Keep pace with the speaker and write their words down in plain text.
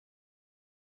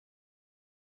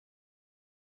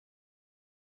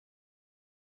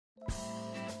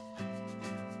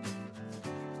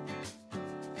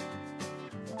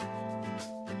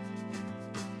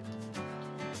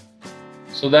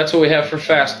So that's what we have for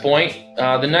fast point.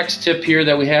 The next tip here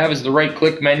that we have is the right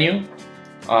click menu.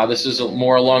 This is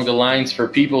more along the lines for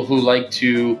people who like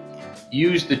to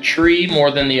use the tree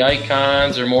more than the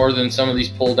icons or more than some of these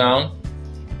pull down.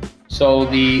 So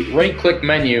the right click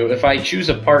menu, if I choose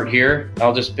a part here,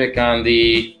 I'll just pick on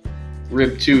the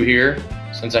rib 2 here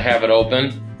since I have it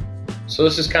open. So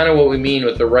this is kind of what we mean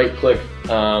with the right click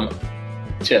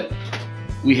tip.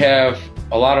 We have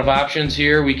a lot of options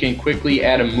here. We can quickly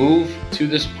add a move to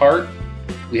this part.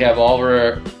 We have all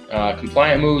of our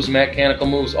compliant moves, mechanical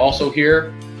moves also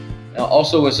here.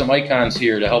 Also with some icons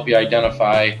here to help you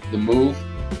identify the move,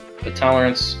 the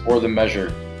tolerance, or the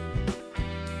measure.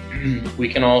 We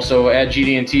can also add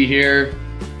GD&T here.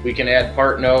 We can add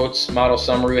part notes, model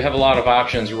summary. We have a lot of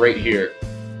options right here.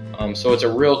 So it's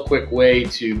a real quick way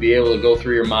to be able to go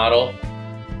through your model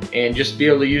and just be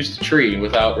able to use the tree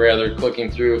without rather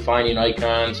clicking through, finding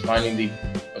icons, finding the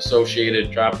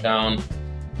associated drop down,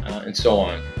 and so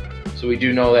on. So we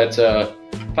do know that's a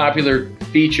popular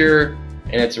feature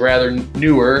and it's rather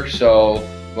newer, so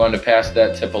we wanted to pass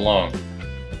that tip along.